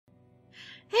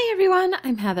Hey everyone,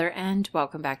 I'm Heather and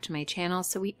welcome back to my channel.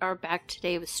 So we are back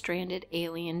today with Stranded: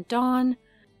 Alien Dawn.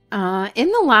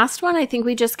 In the last one, I think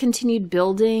we just continued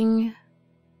building.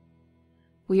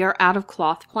 We are out of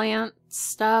cloth plant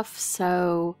stuff,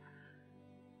 so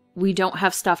we don't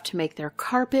have stuff to make their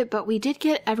carpet, but we did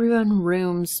get everyone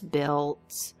rooms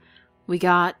built. We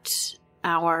got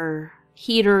our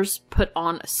heaters put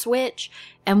on a switch,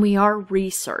 and we are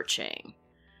researching.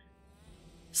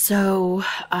 So,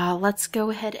 let's go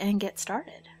ahead and get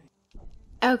started.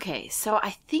 Okay, so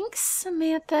I think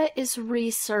Samantha is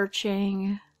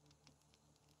researching.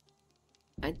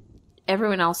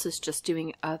 Everyone else is just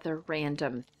doing other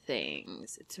random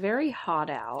things. It's very hot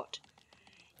out.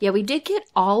 Yeah, we did get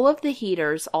all of the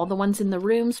heaters, all the ones in the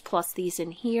rooms, plus these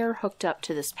in here, hooked up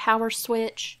to this power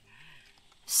switch.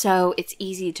 So it's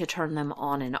easy to turn them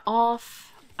on and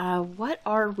off. What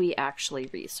are we actually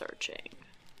researching?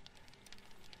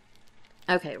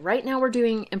 Okay, right now we're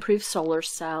doing improved solar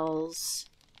cells.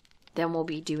 Then we'll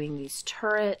be doing these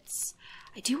turrets.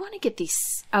 I do want to get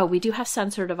these... Oh, we do have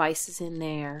sensor devices in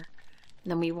there.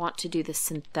 And then we want to do the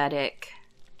synthetic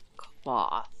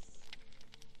cloth.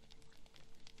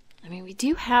 I mean, we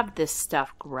do have this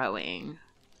stuff growing.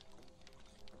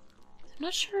 I'm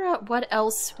not sure what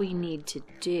else we need to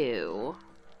do.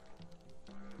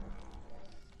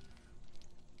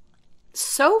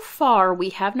 So far, we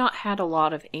have not had a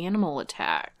lot of animal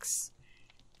attacks.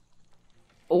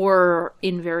 Or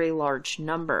in very large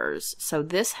numbers. So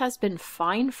this has been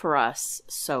fine for us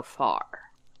so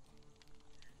far.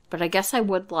 But I guess I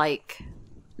would like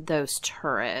those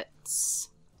turrets.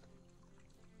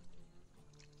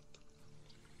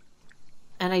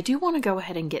 And I do want to go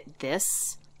ahead and get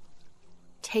this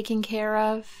taken care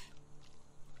of.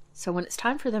 So when it's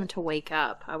time for them to wake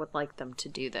up, I would like them to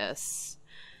do this.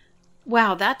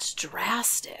 Wow, that's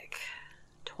drastic.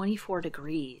 24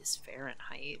 degrees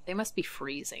Fahrenheit. They must be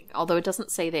freezing. Although it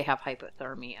doesn't say they have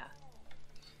hypothermia.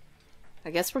 I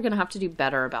guess we're going to have to do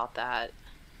better about that.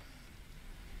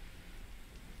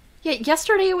 Yeah,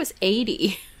 yesterday it was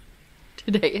 80.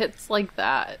 Today it's like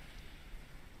that.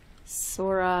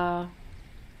 Sora.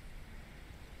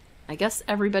 I guess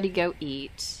everybody go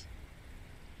eat.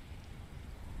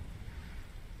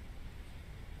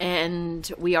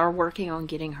 And we are working on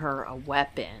getting her a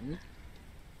weapon.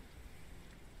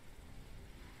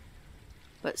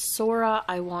 But Sora,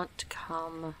 I want to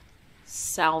come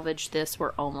salvage this.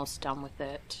 We're almost done with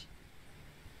it.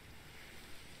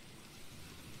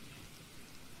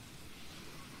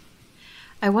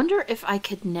 I wonder if I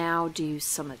could now do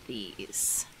some of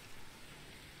these.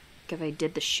 Like if I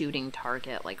did the shooting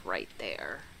target, like right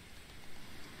there.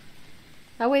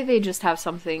 That way they just have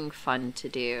something fun to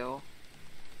do.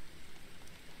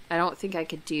 I don't think I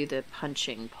could do the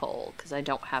punching pole because I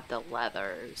don't have the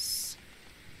leathers.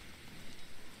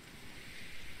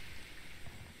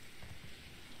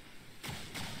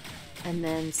 And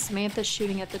then Samantha's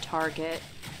shooting at the target,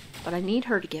 but I need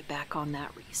her to get back on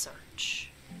that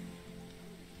research.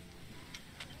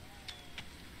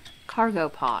 Cargo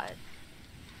pod.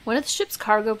 One of the ship's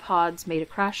cargo pods made a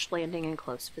crash landing in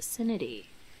close vicinity.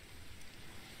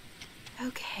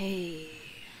 Okay.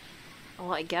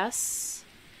 Well, I guess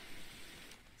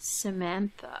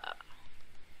Samantha.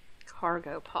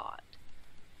 Cargo pod.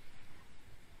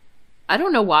 I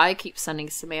don't know why I keep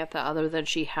sending Samantha other than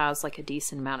she has like a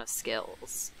decent amount of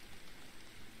skills.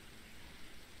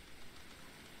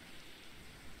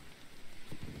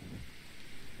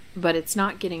 But it's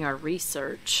not getting our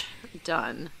research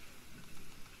done.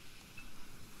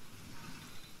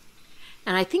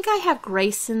 And I think I have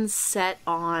Grayson set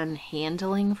on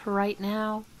handling for right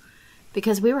now.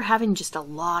 Because we were having just a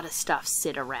lot of stuff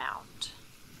sit around.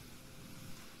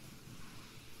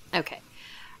 Okay.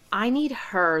 I need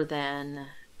her then,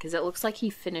 because it looks like he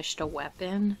finished a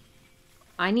weapon.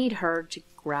 I need her to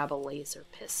grab a laser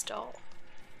pistol.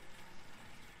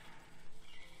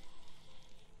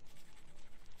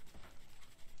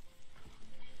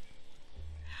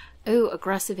 Ooh,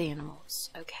 aggressive animals.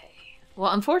 Okay.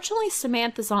 Well, unfortunately,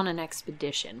 Samantha's on an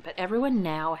expedition, but everyone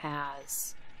now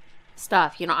has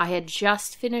stuff. You know, I had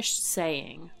just finished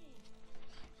saying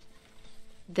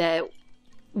that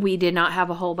we did not have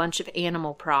a whole bunch of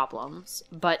animal problems,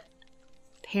 but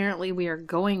apparently we are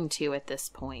going to at this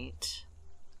point.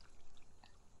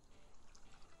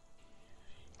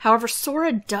 However,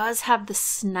 Sora does have the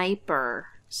sniper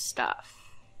stuff.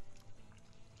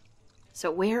 So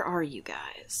where are you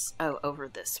guys? Oh, over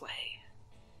this way.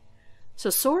 So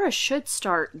Sora should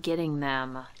start getting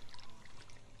them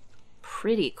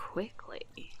pretty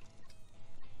quickly.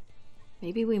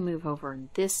 Maybe we move over in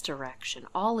this direction.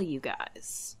 All of you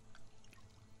guys.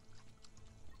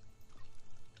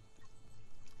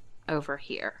 over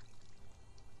here.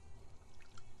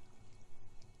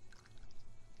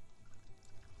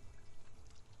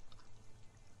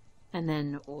 And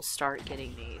then we'll start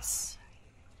getting these.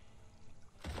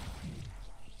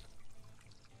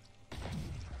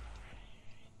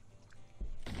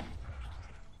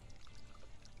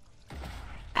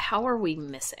 How are we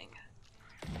missing?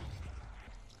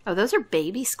 Oh, those are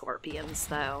baby scorpions,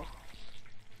 though.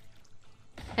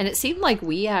 And it seemed like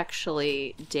we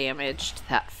actually damaged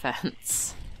that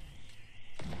fence.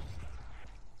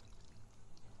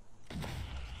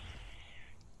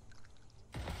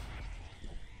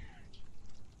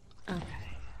 Okay.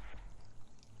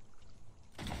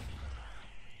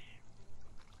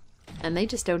 And they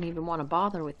just don't even want to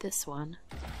bother with this one.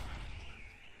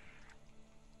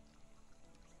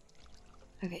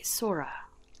 Okay, Sora.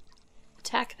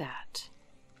 Attack that.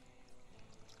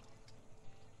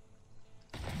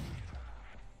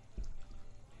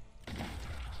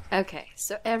 Okay,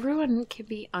 so everyone can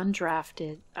be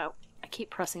undrafted. Oh, I keep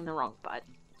pressing the wrong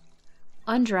button.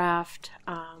 Undraft.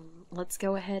 Let's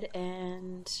go ahead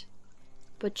and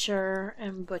butcher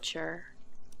and butcher.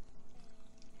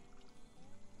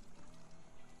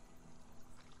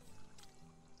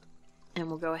 And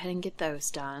we'll go ahead and get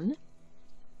those done.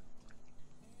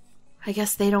 I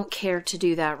guess they don't care to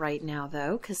do that right now,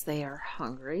 though, because they are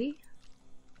hungry.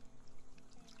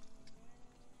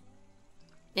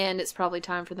 And it's probably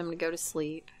time for them to go to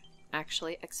sleep.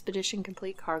 Actually, expedition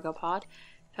complete, cargo pod.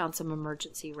 Found some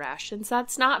emergency rations.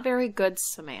 That's not very good,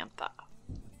 Samantha.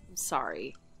 I'm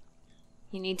sorry.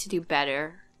 You need to do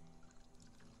better.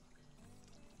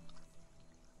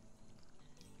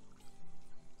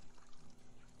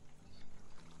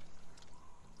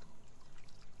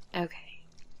 Okay.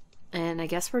 And I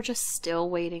guess we're just still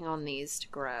waiting on these to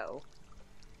grow.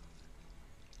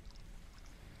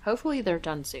 Hopefully they're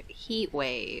done soon. Heat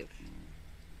wave.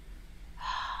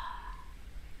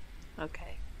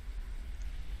 Okay.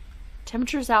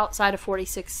 Temperatures outside of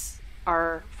 46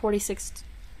 are 46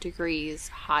 degrees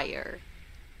higher.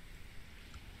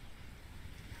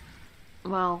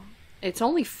 Well, it's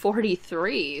only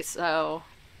 43, so...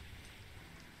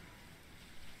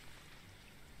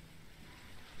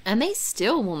 And they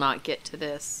still will not get to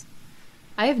this.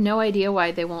 I have no idea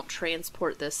why they won't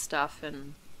transport this stuff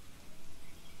and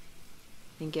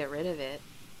get rid of it.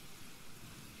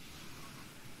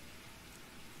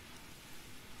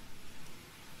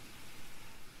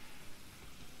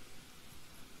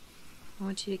 I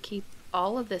want you to keep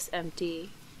all of this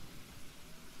empty.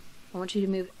 I want you to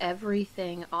move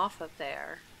everything off of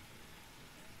there.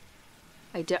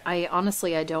 I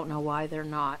honestly, I don't know why they're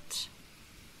not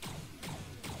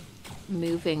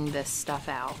moving this stuff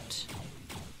out.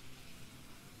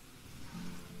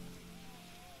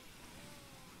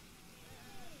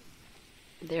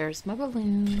 There's my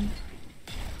balloon.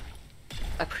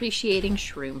 Appreciating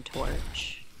Shroom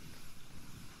Torch.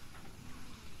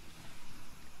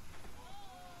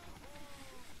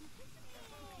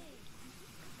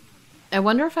 I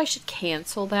wonder if I should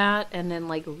cancel that and then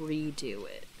like redo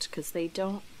it, because they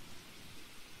don't...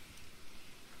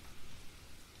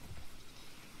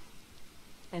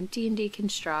 Empty and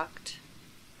deconstruct.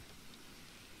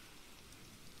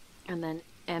 And then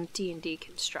empty and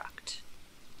deconstruct.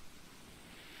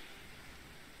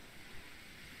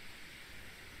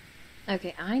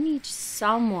 Okay, I need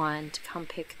someone to come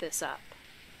pick this up.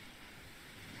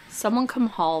 Someone come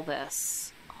haul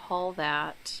this. Haul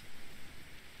that.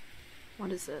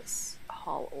 What is this?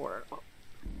 Haul ore. Oh.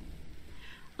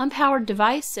 Unpowered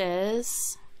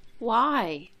devices.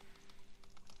 Why?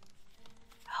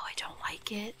 Oh, I don't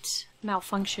like it.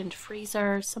 Malfunctioned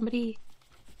freezer. Somebody...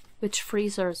 Which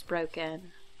freezer is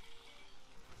broken?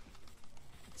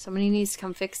 Somebody needs to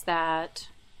come fix that.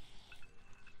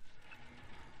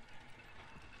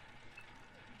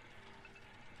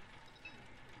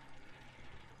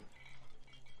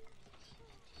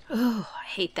 Oh, I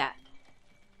hate that.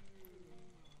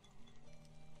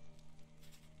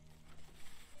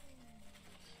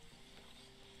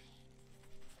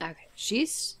 Okay,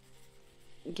 she's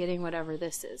getting whatever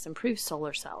this is. Improved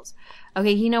solar cells.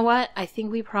 Okay, you know what? I think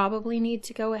we probably need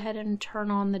to go ahead and turn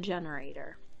on the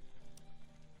generator.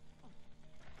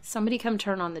 Somebody come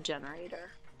turn on the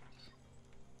generator.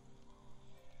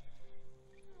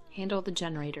 Handle the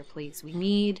generator, please. We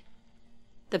need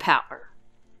the power.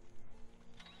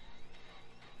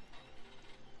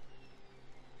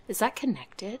 Is that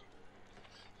connected?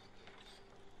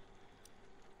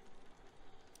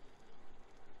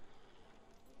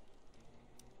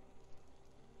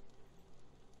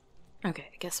 Okay,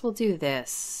 I guess we'll do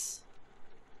this.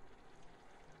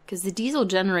 Because the diesel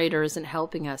generator isn't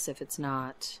helping us if it's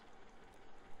not.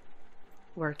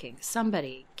 working.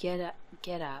 Somebody get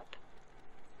up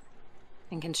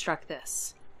and construct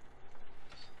this.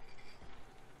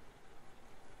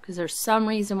 Because there's some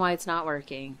reason why it's not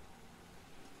working.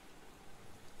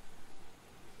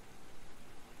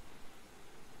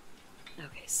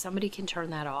 Okay, somebody can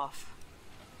turn that off.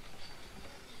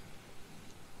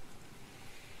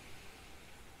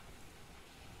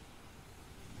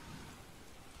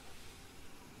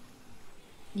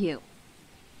 You.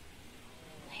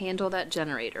 Handle that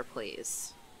generator,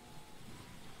 please.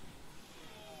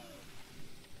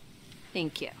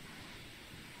 Thank you.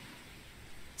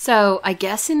 So, I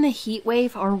guess in the heat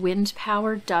wave, our wind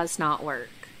power does not work.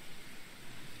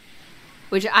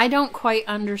 Which I don't quite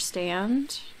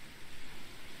understand.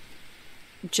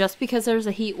 Just because there's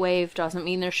a heat wave doesn't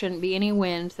mean there shouldn't be any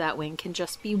wind. That wind can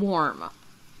just be warm.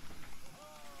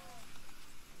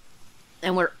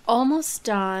 And we're almost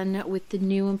done with the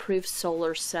new improved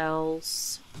solar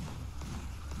cells.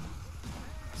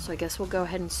 So I guess we'll go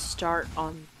ahead and start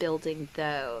on building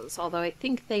those. Although I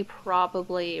think they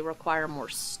probably require more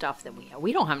stuff than we have.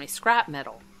 We don't have any scrap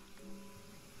metal.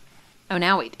 Oh,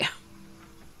 now we do.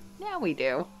 Now we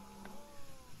do.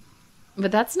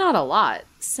 But that's not a lot.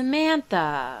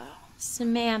 Samantha.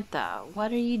 Samantha,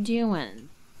 what are you doing?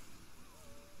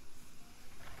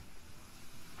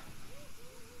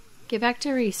 Get back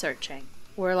to researching.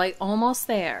 We're like almost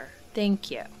there.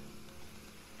 Thank you.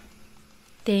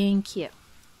 Thank you.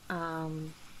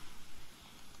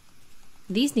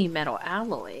 These need metal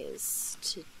alloys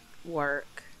to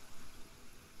work.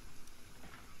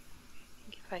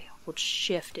 If I hold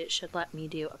shift, it should let me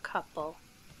do a couple.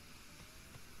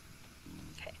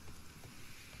 Okay.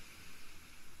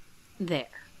 There.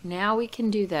 Now we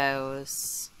can do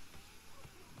those.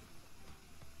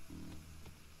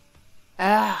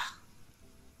 Ah.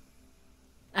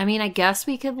 I mean, I guess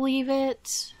we could leave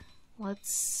it.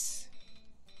 Let's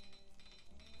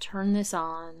turn this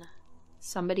on.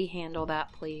 Somebody handle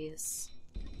that, please.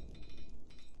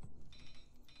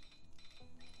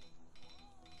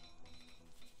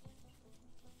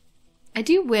 I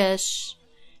do wish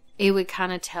it would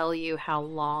kind of tell you how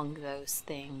long those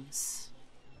things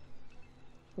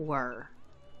were.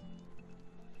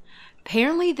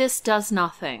 Apparently this does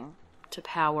nothing to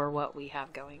power what we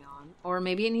have going on. Or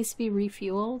maybe it needs to be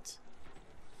refueled.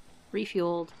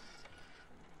 Refueled.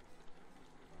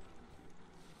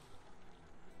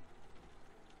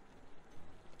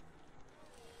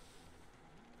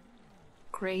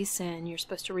 Grayson, you're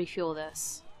supposed to refuel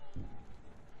this.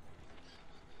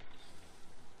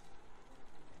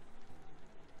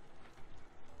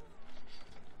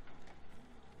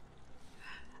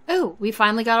 Oh, we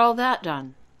finally got all that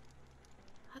done.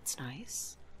 That's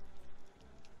nice.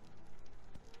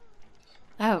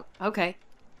 Oh, okay.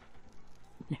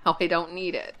 Now I don't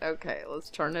need it. Okay,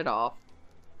 let's turn it off.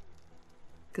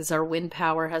 Because our wind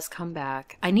power has come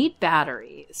back. I need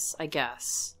batteries, I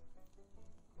guess.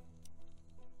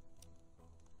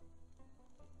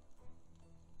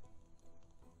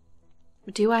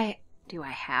 Do I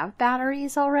have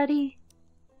batteries already?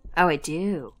 Oh, I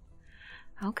do.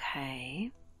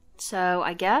 Okay. So,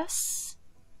 I guess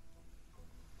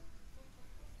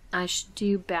I should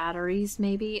do batteries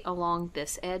maybe along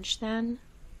this edge then.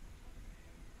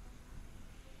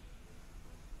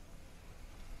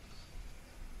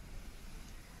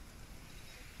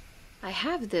 I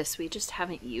have this, we just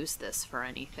haven't used this for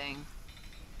anything.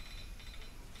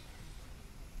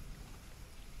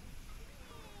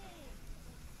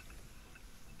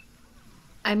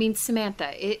 I mean,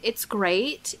 Samantha, it's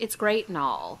great and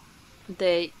all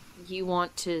that you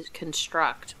want to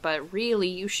construct, but really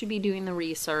you should be doing the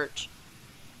research.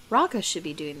 Raka should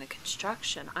be doing the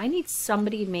construction. I need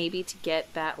somebody maybe to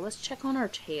get back. Let's check on our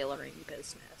tailoring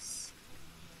business.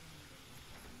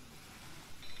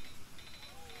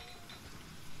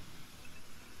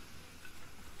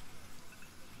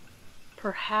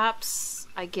 Perhaps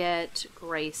I get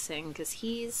Grayson, because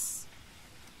he's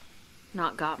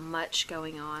not got much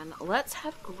going on. Let's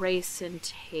have Grayson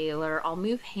tailor. I'll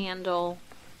move handle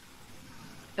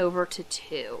over to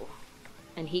 2.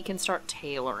 And he can start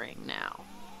tailoring now.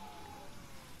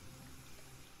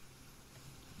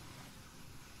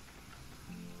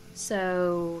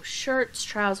 So, shirts,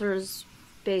 trousers,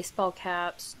 baseball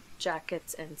caps,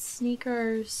 jackets, and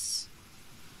sneakers.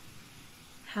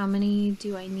 How many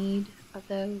do I need of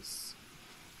those?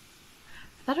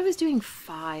 I thought I was doing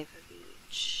 5 of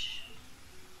each.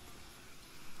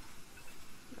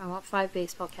 I want 5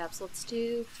 baseball caps. Let's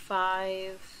do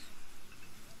 5.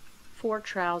 4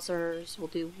 trousers. We'll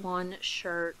do 1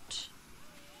 shirt.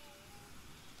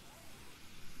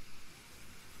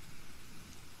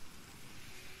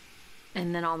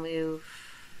 And then I'll move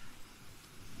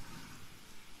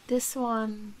this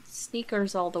one,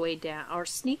 sneakers all the way down. Or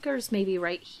sneakers maybe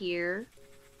right here.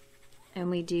 And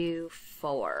we do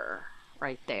 4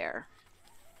 right there.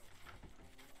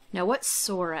 Now what's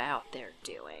Sora out there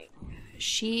doing?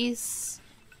 She's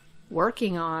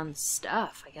working on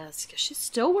stuff, I guess. Because she's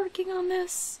still working on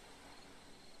this?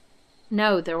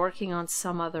 No, they're working on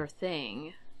some other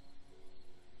thing.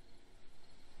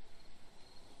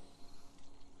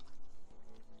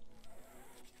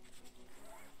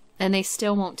 And they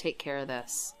still won't take care of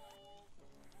this.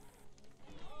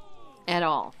 At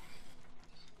all.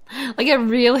 Like, I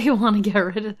really want to get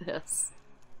rid of this.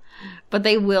 But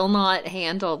they will not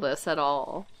handle this at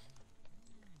all.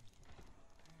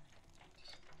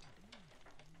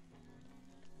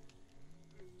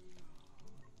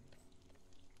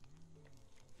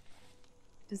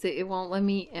 It won't let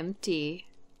me empty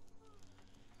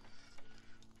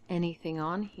anything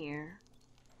on here.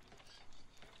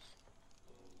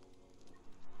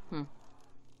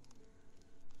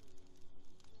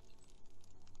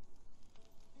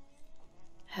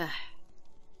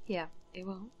 Yeah, it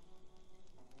won't.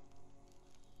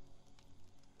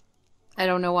 I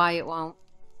don't know why it won't,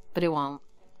 but it won't.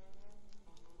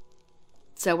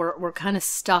 So we're kind of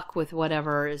stuck with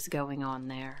whatever is going on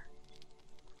there.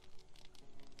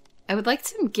 I would like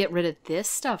to get rid of this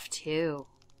stuff too.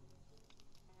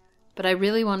 But I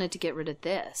really wanted to get rid of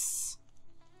this.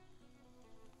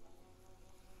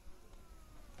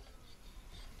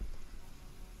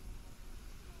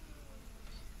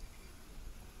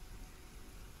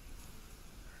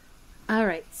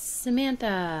 Alright,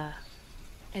 Samantha.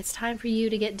 It's time for you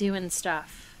to get doing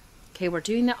stuff. Okay, we're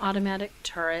doing the automatic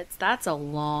turrets. That's a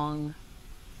long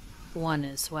one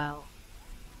as well.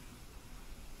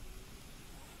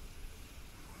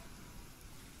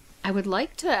 I would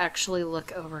like to actually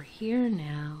look over here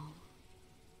now.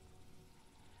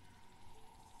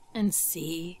 And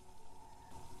see.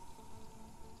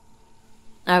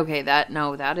 Okay,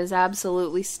 that is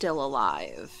absolutely still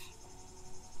alive.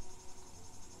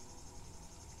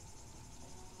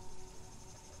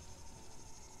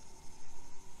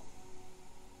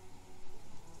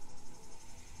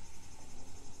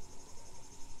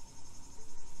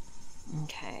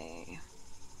 Okay.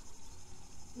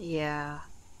 Yeah.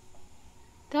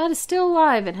 That is still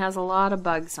alive and has a lot of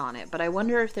bugs on it, but I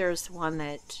wonder if there's one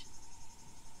that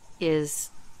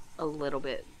is a little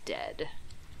bit dead.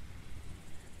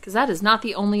 Because that is not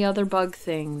the only other bug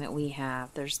thing that we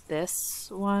have. There's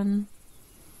this one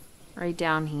right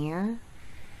down here.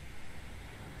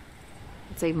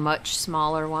 It's a much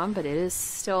smaller one, but it is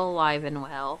still alive and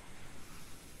well.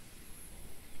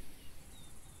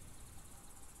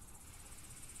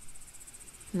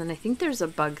 And then I think there's a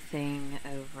bug thing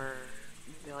over,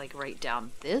 maybe like right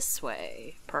down this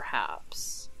way,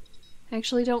 perhaps. I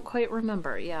actually don't quite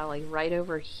remember. Yeah, like right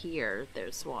over here,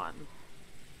 there's one.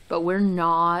 But we're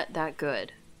not that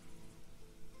good.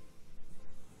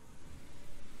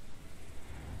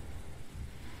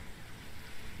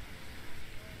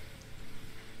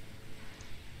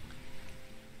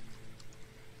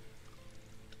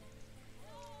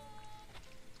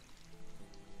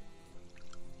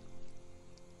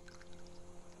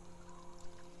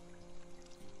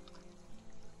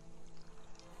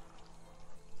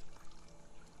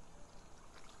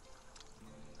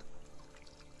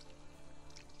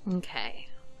 Okay.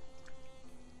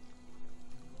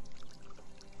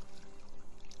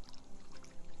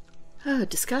 Oh,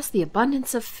 discuss the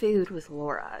abundance of food with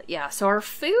Laura. Yeah, so our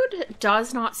food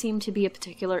does not seem to be a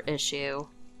particular issue.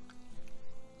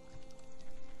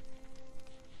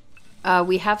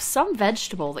 We have some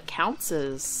vegetable that counts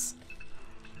as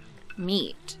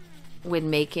meat when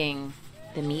making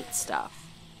the meat stuff.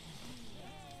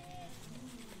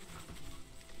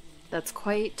 That's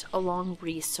quite a long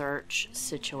research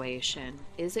situation.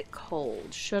 Is it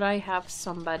cold? Should I have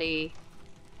somebody...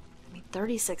 I mean,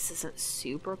 36 isn't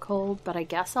super cold, but I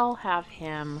guess I'll have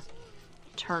him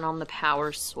turn on the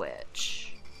power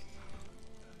switch.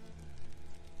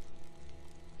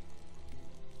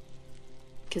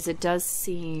 Because it does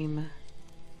seem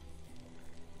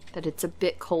that it's a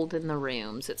bit cold in the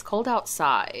rooms. It's cold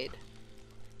outside.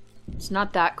 It's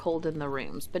not that cold in the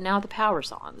rooms, but now the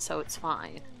power's on, so it's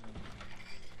fine.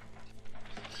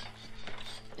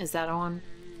 Is that on?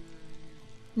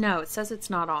 No, it says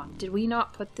it's not on. Did we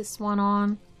not put this one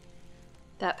on?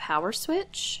 That power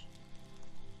switch?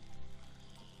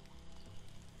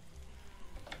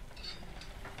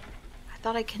 I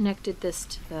thought I connected this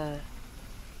to the...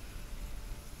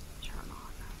 Turn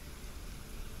on.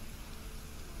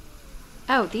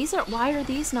 Oh, these are... Why are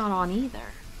these not on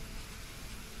either?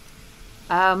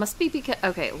 Must be because...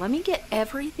 Okay, let me get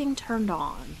everything turned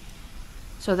on.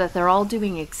 so that they're all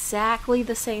doing exactly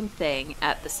the same thing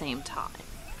at the same time.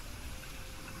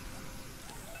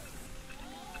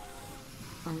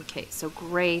 Okay, so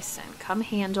Grayson, come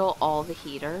handle all the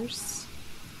heaters.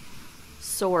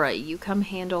 Sora, you come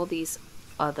handle these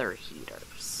other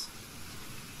heaters.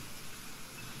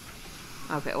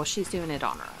 Okay, well, she's doing it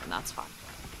on her own. That's fine.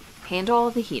 Handle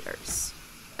all the heaters.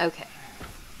 Okay.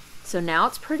 So now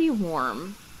it's pretty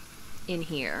warm in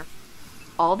here.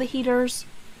 All the heaters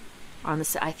are on the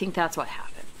side. I think that's what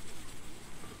happened.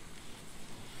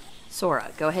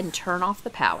 Sora, go ahead and turn off the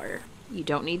power. You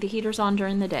don't need the heaters on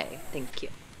during the day. Thank you.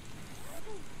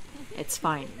 It's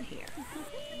fine in here.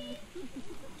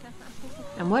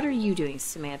 And what are you doing,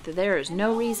 Samantha? There is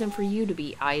no reason for you to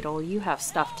be idle. You have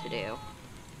stuff to do.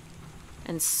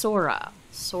 And Sora,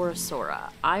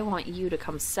 I want you to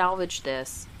come salvage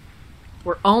this.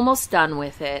 We're almost done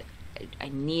with it. I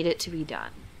need it to be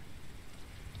done.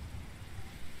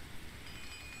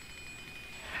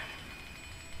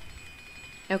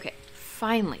 Okay,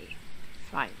 finally.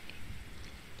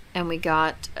 And we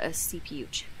got a CPU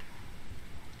chip.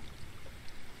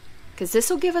 Because this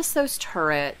will give us those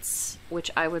turrets, which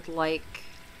I would like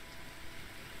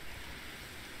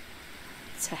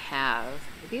to have.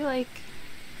 Maybe like,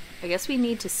 I guess we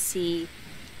need to see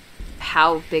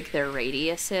how big their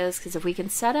radius is. Because if we can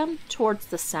set them towards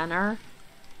the center,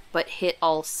 but hit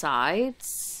all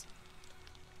sides,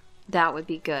 that would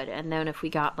be good. And then if we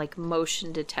got like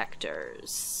motion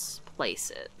detectors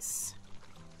places.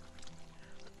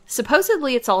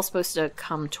 Supposedly it's all supposed to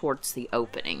come towards the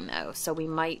opening though, so we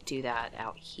might do that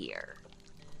out here.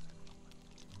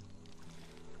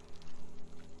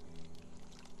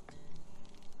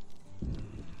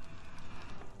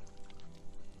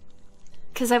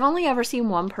 Because I've only ever seen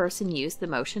one person use the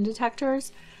motion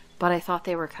detectors, but I thought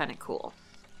they were kind of cool.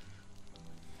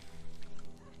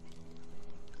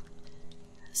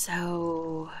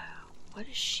 So, what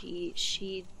is she?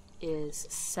 She is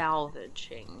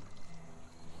salvaging.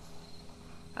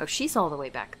 Oh, she's all the way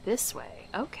back this way.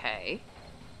 Okay.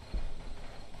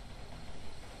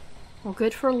 Well,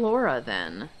 good for Laura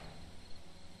then.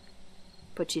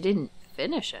 But you didn't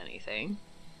finish anything.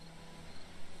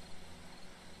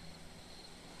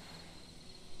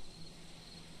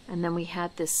 And then we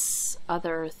had this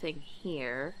other thing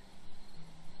here.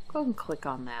 Go ahead and click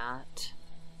on that.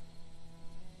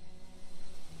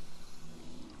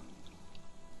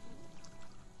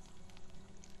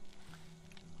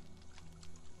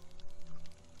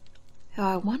 Oh,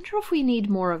 I wonder if we need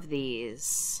more of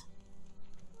these.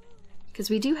 Because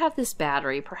we do have this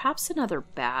battery. Perhaps another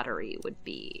battery would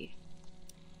be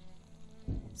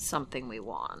something we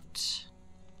want.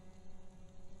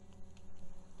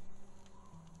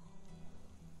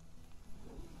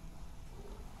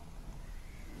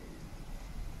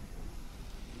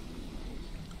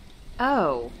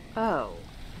 Oh.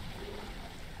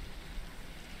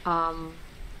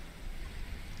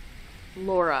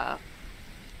 Laura,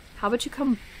 how about you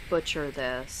come butcher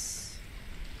this?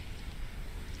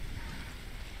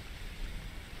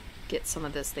 Get some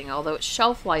of this thing, although its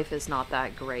shelf life is not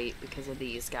that great because of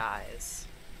these guys.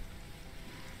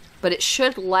 But it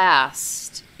should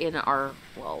last in our,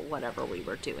 well, whatever we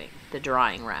were doing, the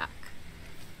drying rack.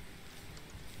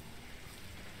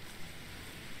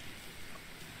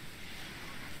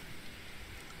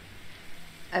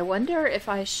 I wonder if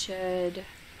I should...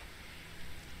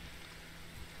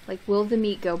 Like, will the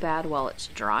meat go bad while it's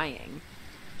drying?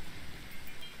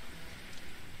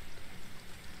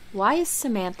 Why is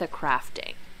Samantha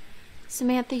crafting?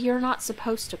 Samantha, you're not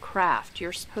supposed to craft.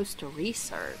 You're supposed to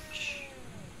research.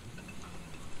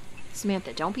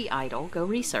 Samantha, don't be idle. Go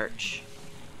research.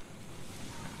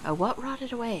 Oh, what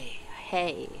rotted away?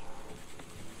 Hay.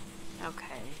 Okay.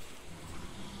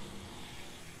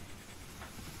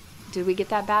 Did we get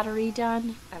that battery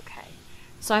done? Okay.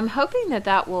 So I'm hoping that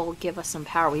that will give us some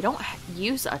power. We don't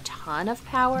use a ton of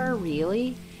power,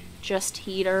 really. Just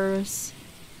heaters.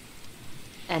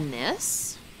 And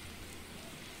this.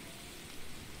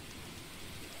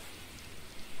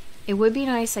 It would be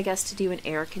nice, I guess, to do an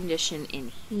air condition in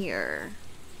here.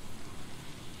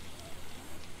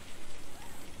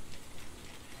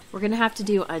 We're going to have to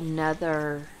do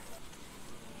another,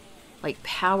 like,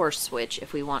 power switch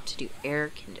if we want to do air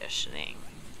conditioning,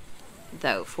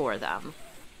 though, for them.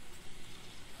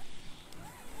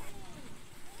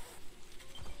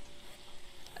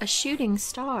 A shooting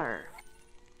star.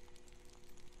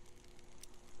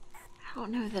 I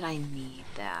don't know that I need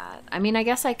that. I mean, I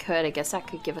guess I could. I guess that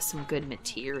could give us some good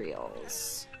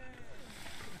materials.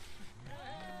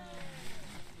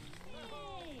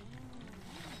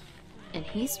 And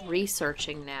he's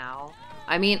researching now.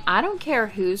 I mean, I don't care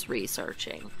who's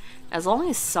researching, as long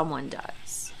as someone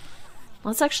does.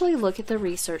 Let's actually look at the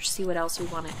research, see what else we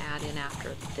want to add in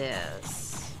after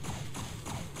this.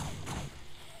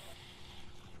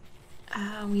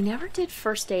 We never did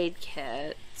first aid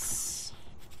kits.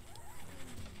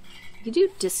 We could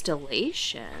do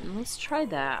distillation. Let's try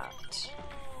that.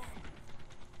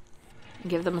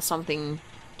 Give them something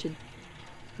to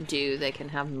do. They can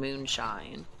have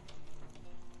moonshine.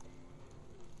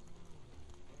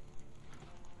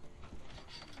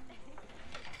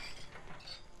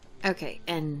 Okay,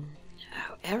 and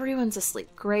everyone's asleep.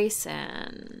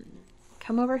 Grayson,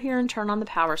 come over here and turn on the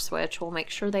power switch. We'll make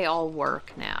sure they all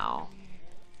work now.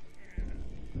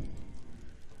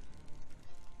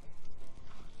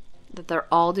 That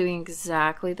they're all doing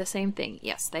exactly the same thing.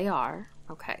 Yes, they are.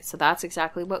 Okay, so that's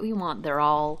exactly what we want. They're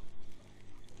all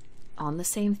on the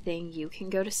same thing. You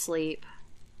can go to sleep.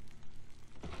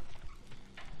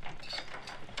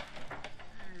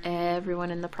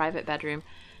 Everyone in the private bedroom.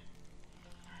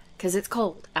 Because it's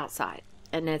cold outside.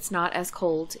 And it's not as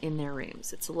cold in their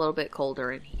rooms. It's a little bit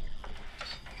colder in here.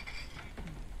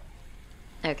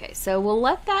 Okay, so we'll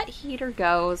let that heater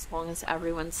go as long as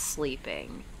everyone's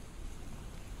sleeping.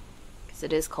 Because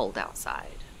it is cold outside.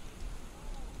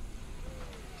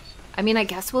 I mean, I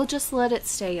guess we'll just let it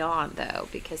stay on, though,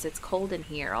 because it's cold in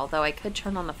here. Although I could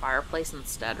turn on the fireplace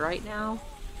instead right now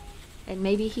and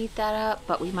maybe heat that up,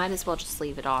 but we might as well just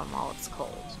leave it on while it's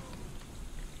cold.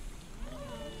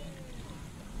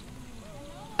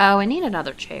 Oh, I need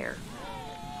another chair.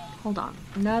 Hold on.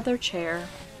 Another chair.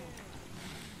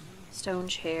 Stone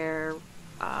chair.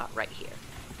 Right here.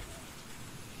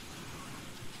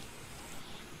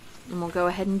 And we'll go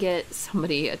ahead and get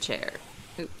somebody a chair.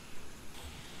 Oop.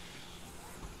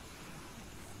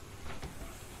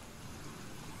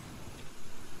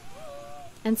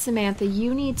 And Samantha,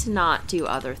 you need to not do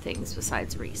other things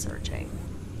besides researching.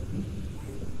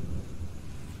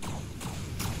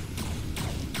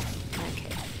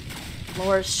 Okay.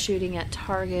 Laura's shooting at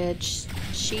target.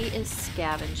 She is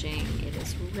scavenging. It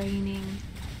is raining.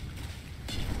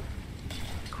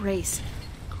 Grayson.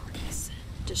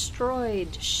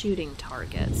 Destroyed shooting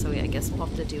target. So yeah, I guess we'll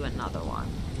have to do another one.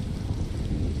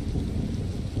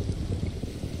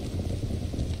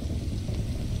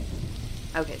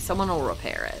 Okay, someone will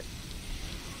repair it.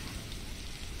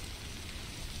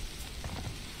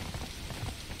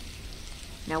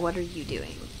 Now what are you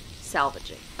doing?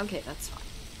 Salvaging. Okay, that's fine.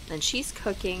 And she's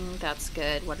cooking. That's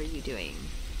good. What are you doing?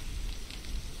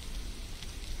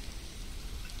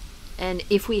 And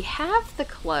if we have the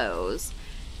clothes,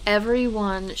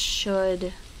 everyone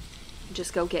should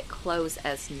just go get clothes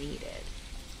as needed.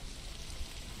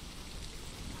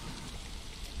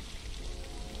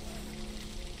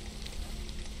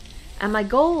 And my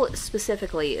goal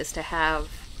specifically is to have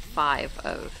 5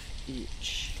 of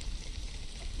each.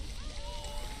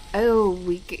 Oh,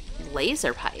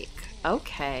 laser pike.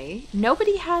 Okay.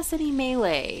 Nobody has any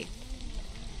melee.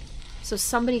 So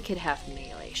somebody could have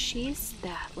melee. She's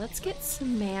that. Let's get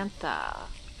Samantha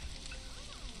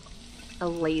a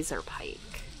laser pike.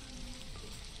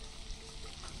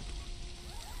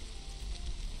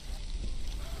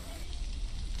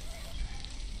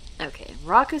 Okay,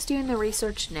 Rocco's doing the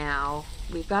research now.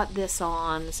 We've got this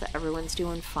on, so everyone's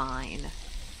doing fine.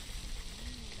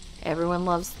 Everyone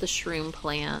loves the shroom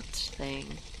plant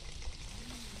thing.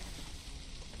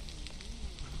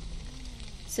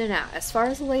 So now, as far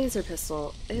as the laser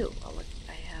pistol, ooh,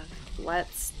 I have,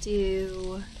 let's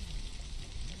do,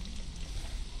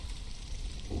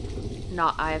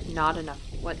 I have not enough.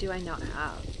 What do I not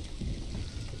have?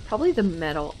 Probably the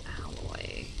metal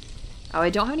alloy. Oh, I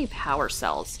don't have any power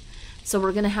cells. So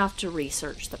we're going to have to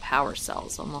research the power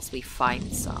cells unless we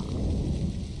find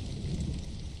some.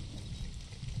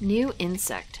 New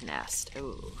insect nest.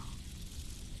 Ooh.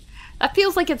 That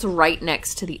feels like it's right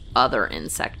next to the other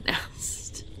insect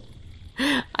nest.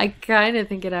 I kind of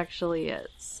think it actually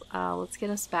is. Let's get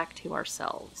us back to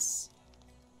ourselves.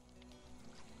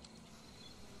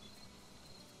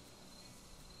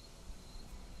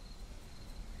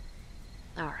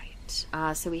 Alright.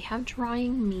 So we have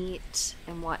drying meat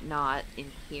and whatnot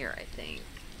in here, I think.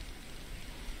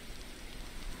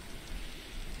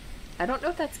 I don't know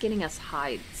if that's getting us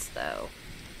hides, though.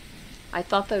 I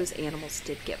thought those animals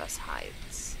did give us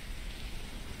hides.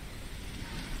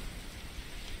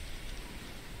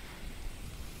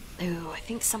 Ooh, I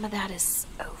think some of that is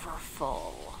over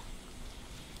full.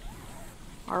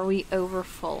 Are we over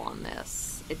full on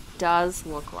this? It does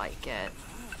look like it.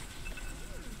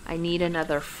 I need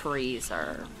another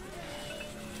freezer.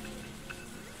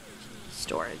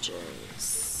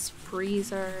 Storages.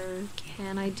 freezer.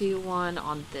 Can I do one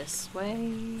on this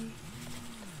way?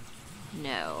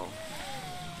 No.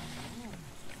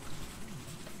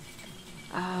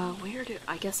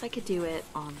 I guess I could do it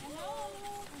on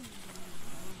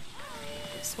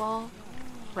this wall,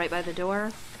 right by the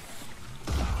door.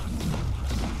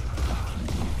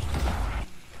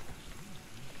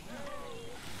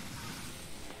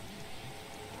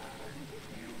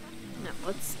 No,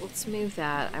 let's move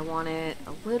that. I want it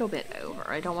a little bit over.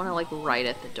 I don't want to like right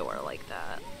at the door like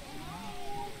that.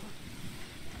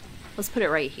 Let's put it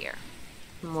right here.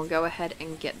 And we'll go ahead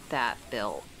and get that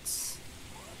built.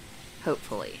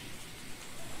 Hopefully.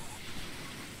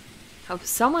 Hope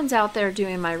someone's out there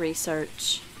doing my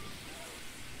research.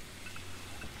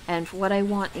 And what I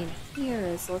want in here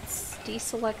is, let's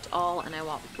deselect all, and I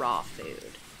want raw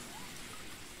food.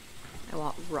 I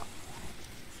want raw.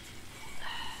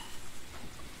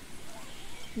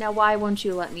 Now why won't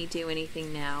you let me do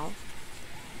anything now?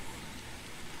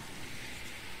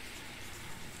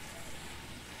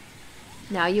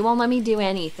 Now you won't let me do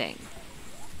anything.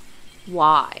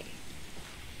 Why?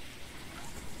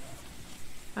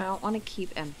 I don't want to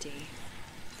keep empty.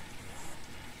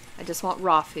 I just want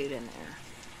raw food in there.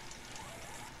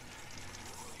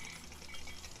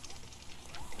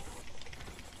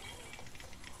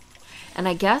 And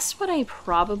I guess what I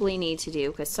probably need to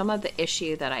do, because some of the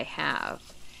issue that I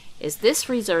have is this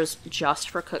freezer is just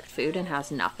for cooked food and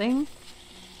has nothing.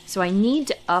 So I need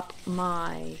to up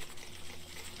my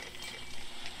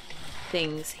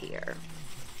things here.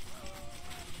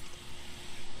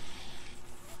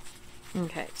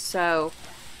 Okay, so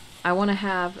I want to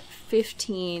have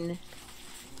 15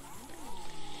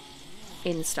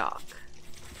 in stock.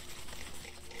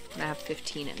 I have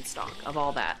 15 in stock of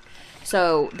all that.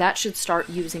 So that should start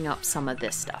using up some of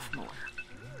this stuff more.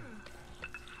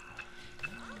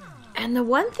 And the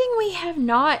one thing we have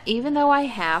not, even though I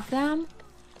have them,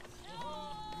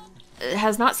 it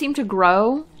has not seemed to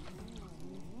grow,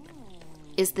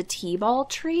 is the T-ball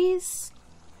trees.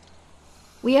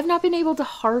 We have not been able to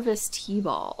harvest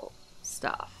T-ball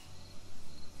stuff.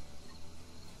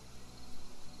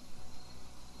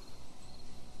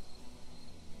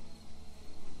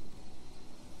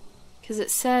 Because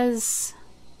it says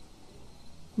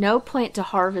no plant to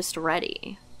harvest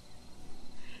ready.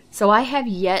 So I have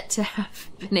yet to have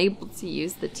been able to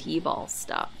use the T-ball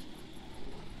stuff.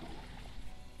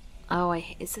 Oh,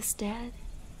 is this dead?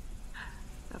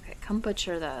 Okay, come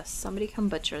butcher this. Somebody come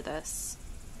butcher this.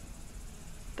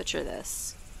 Butcher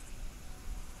this.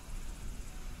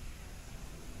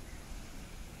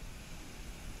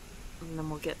 And then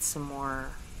we'll get some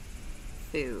more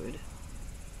food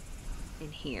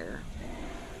in here.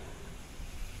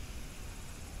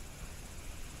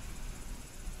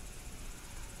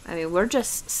 I mean, we're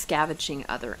just scavenging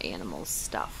other animals'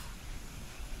 stuff.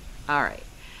 Alright.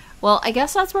 Well, I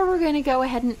guess that's where we're going to go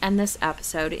ahead and end this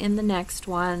episode. In the next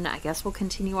one, I guess we'll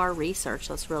continue our research.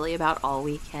 That's really about all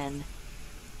we can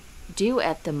do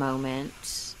at the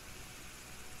moment.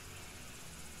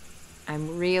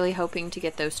 I'm really hoping to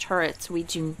get those turrets. We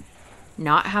do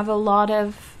not have a lot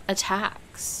of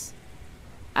attacks.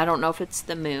 I don't know if it's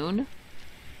the moon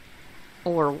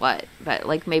or what, but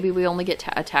like maybe we only get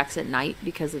attacks at night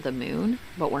because of the moon,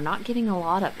 but we're not getting a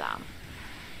lot of them.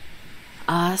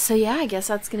 So yeah, I guess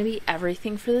that's going to be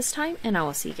everything for this time, and I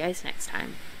will see you guys next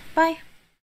time. Bye!